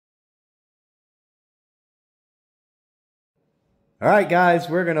All right, guys,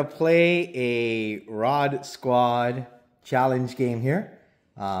 we're going to play a Rod Squad challenge game here.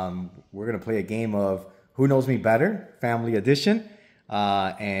 We're going to play a game of Who Knows Me Better, Family Edition.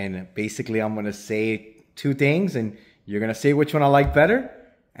 And basically, I'm going to say two things, and you're going to say which one I like better.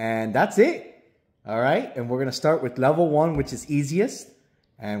 And that's it. All right, and we're going to start with level 1, which is easiest.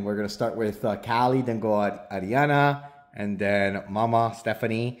 And we're going to start with Callie, then go at Ariana, and then Mama,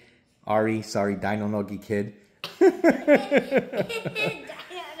 Stephanie, Ari, sorry, Dino Nuggy Kid.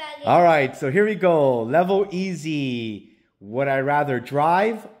 All right, so here we go. Level easy. Would I rather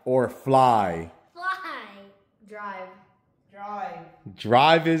drive or fly? Fly. Drive. Drive.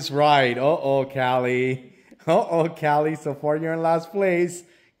 Drive is right. Uh-oh, Callie. Uh-oh, Callie. So far, you're in last place.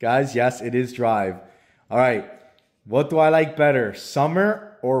 Guys, yes, it is drive. All right. What do I like better,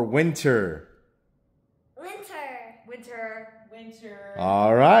 summer or winter? Winter. Winter. Winter.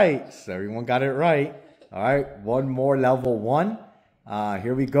 All right. So everyone got it right. All right. One more, level 1.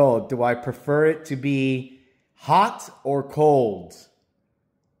 Here we go. Do I prefer it to be hot or cold?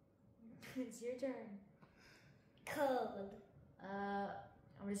 It's your turn. Cold. I'm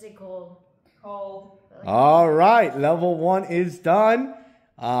going to say cold. Cold. All right. Level 1 is done.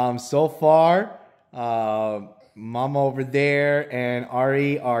 So far, Mama over there and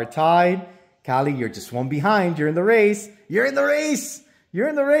Ari are tied. Callie, you're just one behind. You're in the race. You're in the race. You're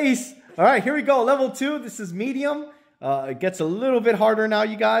in the race. All right, here we go. Level 2. This is medium. It gets a little bit harder now,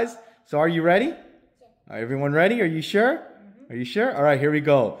 you guys. So are you ready? Yeah. Everyone ready? Are you sure? Mm-hmm. Are you sure? All right, here we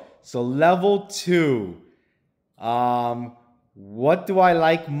go. So level 2. What do I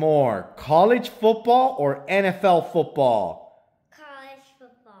like more? College football or NFL football? College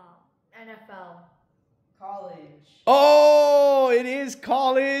football. NFL. College. Oh, it is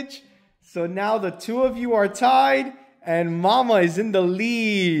college. So now the two of you are tied, and Mama is in the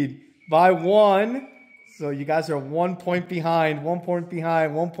lead by 1. So you guys are 1 point behind, 1 point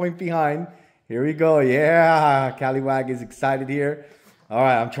behind, 1 point behind. Here we go. Yeah, Callywag is excited here. All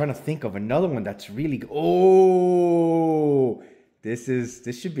right, I'm trying to think of another one that's really good. Oh, this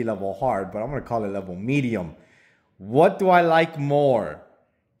should be level hard, but I'm going to call it level medium. What do I like more?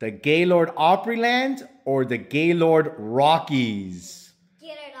 The Gaylord Opryland or the Gaylord Rockies?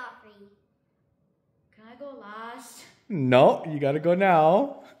 Gaylord Opry. Can I go last? No, you got to go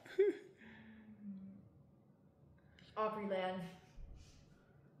now. Opryland.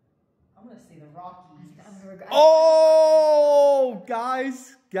 I'm going to say the Rockies. Oh,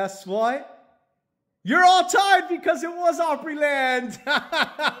 guys, guess what? You're all tied because it was Opryland.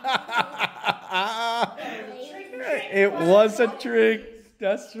 It was a trick.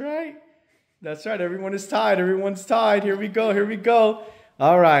 That's right. That's right. Everyone is tied. Everyone's tied. Here we go. Here we go.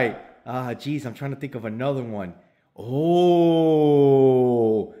 All right. Geez, I'm trying to think of another one. Oh,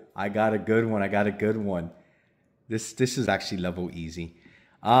 I got a good one. I got a good one. This is actually level easy.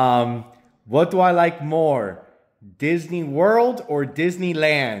 What do I like more? Disney World or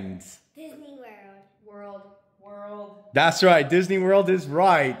Disneyland? Disney World. World. That's right. Disney World is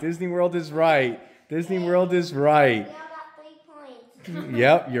right. Disney World is right. Disney World is right. We all got 3 points.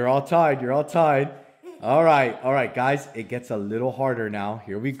 Yep, you're all tied. You're all tied. All right, guys. It gets a little harder now.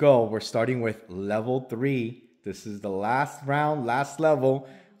 Here we go. We're starting with level 3. This is the last round, last level.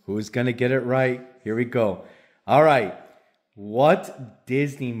 Who's going to get it right? Here we go. All right. What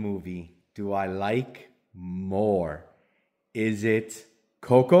Disney movie do I like more? Is it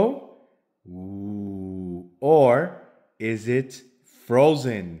Coco? Ooh. Or is it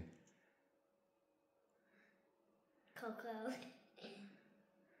Frozen? Coco.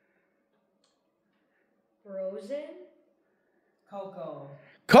 Frozen. Coco.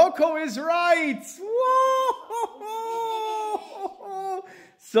 Coco is right. Whoa!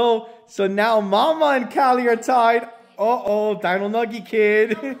 So now Mama and Callie are tied. Uh-oh, Dino Nuggy Kid.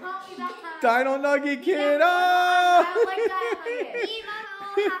 Dino Nuggy Kid. Oh! I don't like that.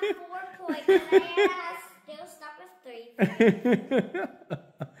 We all have 4 points. And Diana still stuck with 3.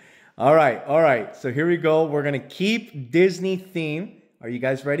 All right. So here we go. We're going to keep Disney theme. Are you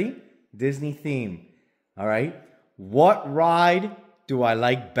guys ready? Disney theme. All right. What ride do I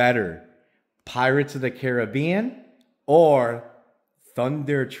like better? Pirates of the Caribbean or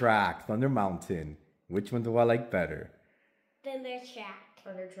Thunder Mountain? Which one do I like better? Thunder Track.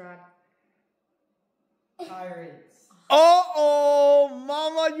 Pirates. Uh-oh,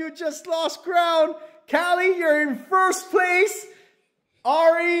 Mama, you just lost ground. Callie, you're in first place.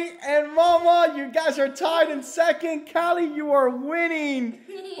 Ari and Mama, you guys are tied in second. Callie, you are winning.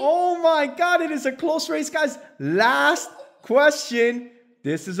 Oh my God, it is a close race, guys. Last question.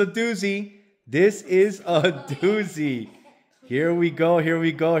 This is a doozy. This is a doozy. Here we go.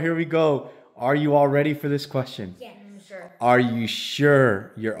 Are you all ready for this question? Yes. Sure. Are you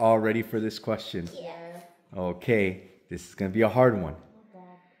sure you're all ready for this question? Yeah. Okay, this is going to be a hard one.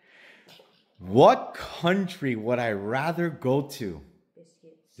 What country would I rather go to?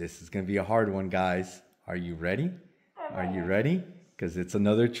 Biscuits. This is going to be a hard one, guys. Are you ready? Are you ready? Because it's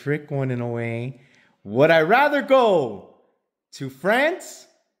another trick one in a way. Would I rather go to France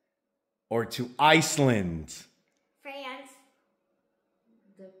or to Iceland? France.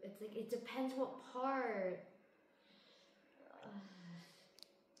 It's like, it depends what part.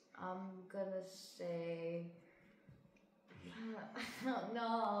 I'm gonna say. I don't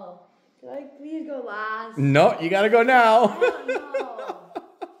know. Can I please go last? No, you got to go now. I don't know. Come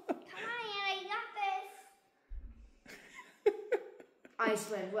on, Anna, you got this.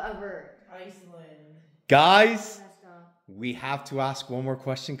 Iceland, whatever. Iceland. Guys, Messed up. we have to ask one more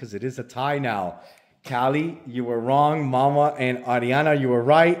question because it is a tie now. Callie, you were wrong. Mama and Ariana, you were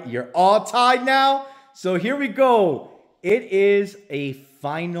right. You're all tied now. So here we go. It is a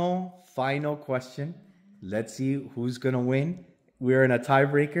final question. Let's see who's going to win. We're in a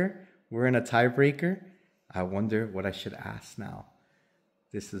tiebreaker. I wonder what I should ask now.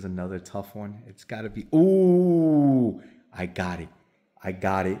 This is another tough one. It's got to be... Ooh, I got it.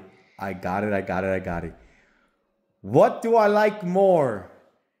 What do I like more?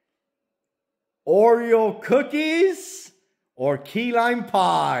 Oreo cookies or key lime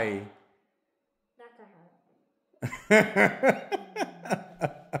pie? That's a hard.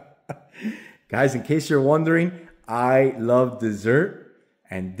 Guys, in case you're wondering, I love dessert.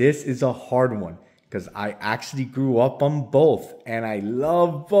 And this is a hard one because I actually grew up on both. And I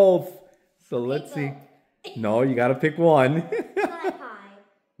love both. So let's see. No, you got to pick one. Pie.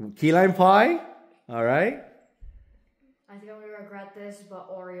 Key lime pie? All right. I think I'm gonna regret this, but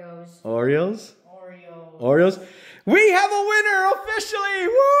Oreos. Oreos? Oreos. Oreos. We have a winner officially.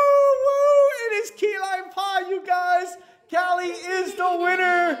 Woo, woo. It is key lime pie, you guys. Callie is the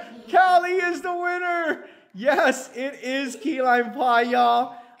winner. Yes, it is key lime pie,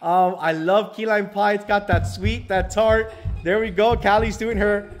 y'all. I love key lime pie. It's got that sweet, that tart. There we go. Callie's doing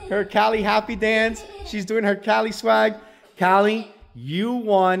her Callie happy dance. She's doing her Callie swag. Callie, you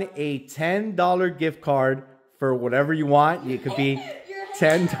won a $10 gift card for whatever you want. It could be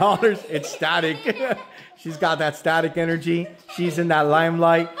 $10. It's static. She's got that static energy. She's in that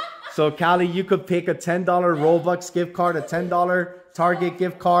limelight. So, Callie, you could pick a $10 Robux gift card, a $10 Target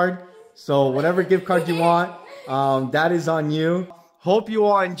gift card. So, whatever gift card you want, that is on you. Hope you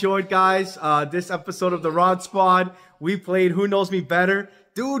all enjoyed, guys, this episode of the Rod Squad. We played Who Knows Me Better.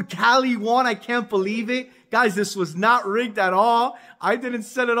 Dude, Callie won. I can't believe it. Guys, this was not rigged at all. I didn't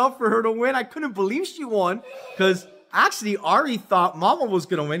set it up for her to win. I couldn't believe she won because actually Ari thought Mama was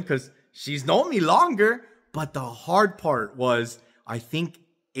going to win because she's known me longer. But the hard part was, I think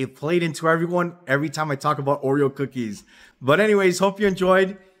it played into everyone every time I talk about Oreo cookies. But anyways, hope you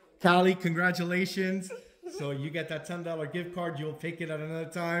enjoyed. Callie, congratulations. So you get that $10 gift card. You'll take it at another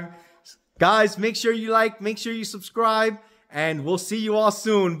time. Guys, make sure you like, make sure you subscribe, and we'll see you all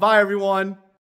soon. Bye, everyone.